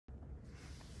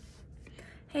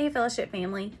Hey, Fellowship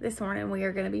family. This morning we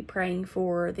are going to be praying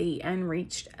for the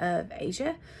unreached of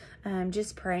Asia.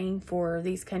 Just praying for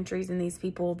these countries and these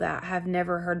people that have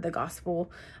never heard the gospel.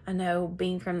 I know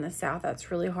being from the South,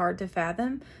 that's really hard to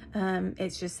fathom.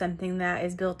 It's just something that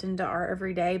is built into our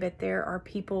everyday, but there are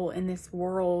people in this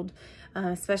world,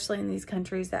 especially in these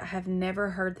countries, that have never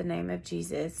heard the name of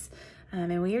Jesus.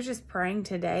 And we are just praying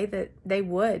today that they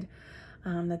would.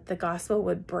 That the gospel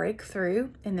would break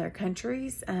through in their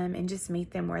countries and just meet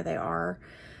them where they are.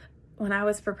 When I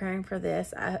was preparing for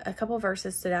this, a couple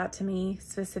verses stood out to me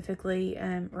specifically.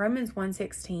 Romans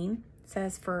 1:16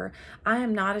 says, "For I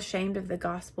am not ashamed of the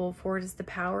gospel, for it is the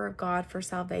power of God for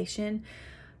salvation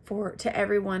to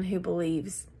everyone who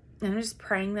believes." And I'm just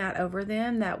praying that over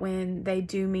them, that when they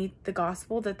do meet the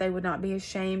gospel, that they would not be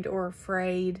ashamed or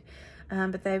afraid,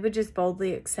 but they would just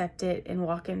boldly accept it and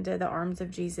walk into the arms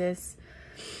of Jesus.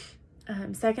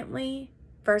 Secondly,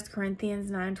 1 Corinthians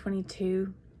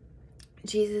 9:22,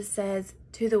 Jesus says,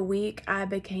 "To the weak I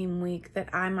became weak,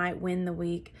 that I might win the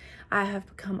weak. I have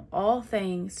become all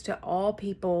things to all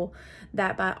people,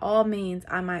 that by all means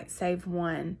I might save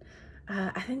one."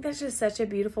 I think that's just such a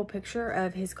beautiful picture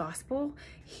of his gospel.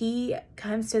 He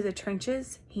comes to the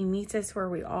trenches. He meets us where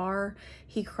we are.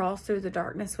 He crawls through the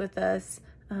darkness with us,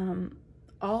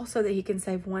 all so that he can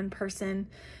save one person.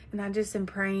 And I just am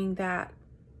praying that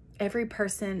every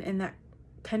person in that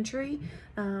country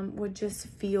would just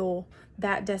feel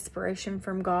that desperation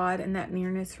from God and that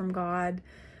nearness from God.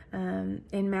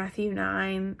 In Matthew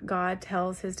 9, God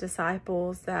tells his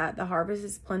disciples that the harvest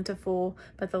is plentiful,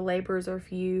 but the laborers are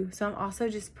few. So I'm also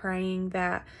just praying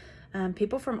that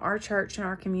people from our church and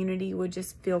our community would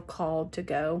just feel called to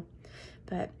go.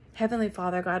 But Heavenly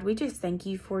Father, God, we just thank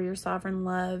you for your sovereign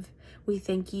love. We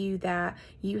thank you that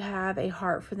you have a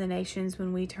heart for the nations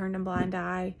when we turn a blind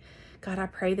eye. God, I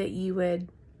pray that you would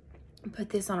put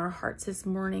this on our hearts this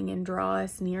morning and draw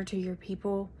us near to your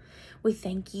people. We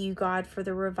thank you, God, for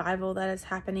the revival that is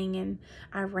happening in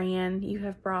Iran. You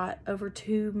have brought over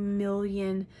 2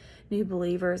 million new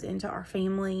believers into our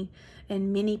family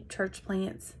and many church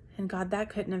plants. And God, that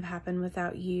couldn't have happened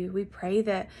without you. We pray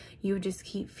that you would just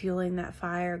keep fueling that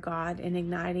fire, God, and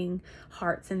igniting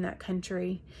hearts in that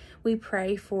country. We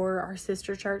pray for our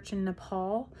sister church in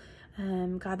Nepal.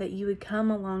 God, that you would come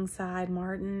alongside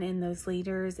Martin and those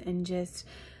leaders and just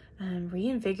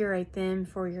reinvigorate them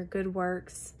for your good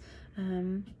works.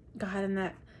 God, and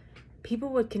that people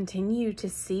would continue to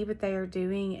see what they are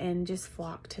doing and just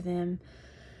flock to them.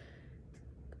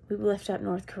 We lift up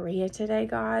North Korea today,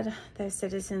 God. Those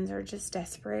citizens are just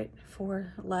desperate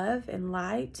for love and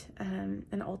light,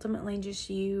 and ultimately just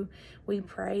you. We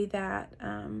pray that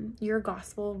your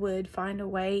gospel would find a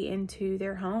way into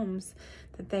their homes,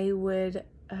 that they would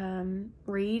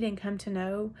read and come to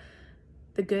know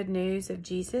the good news of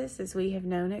Jesus as we have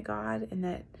known it, God, and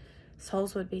that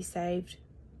souls would be saved.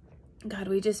 God,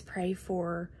 we just pray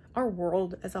for our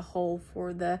world as a whole,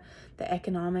 for the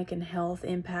economic and health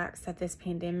impacts that this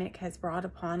pandemic has brought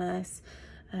upon us.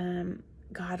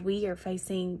 God, we are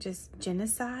facing just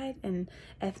genocide and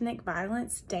ethnic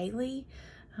violence daily.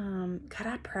 God,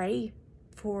 I pray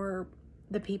for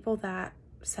the people that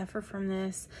suffer from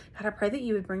this. God, I pray that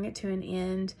you would bring it to an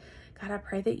end. God, I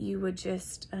pray that you would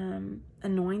just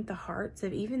anoint the hearts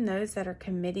of even those that are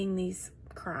committing these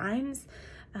crimes,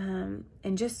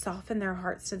 and just soften their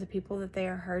hearts to the people that they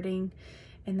are hurting,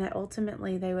 and that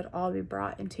ultimately they would all be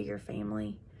brought into your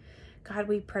family. God,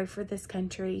 we pray for this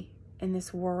country and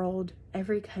this world,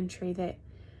 every country that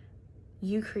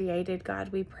you created.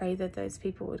 God, we pray that those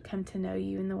people would come to know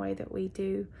you in the way that we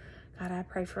do. God, I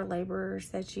pray for laborers,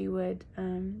 that you would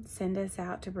send us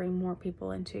out to bring more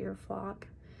people into your flock.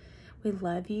 We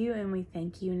love you and we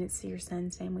thank you, and it's your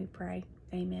son's name we pray.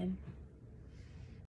 Amen.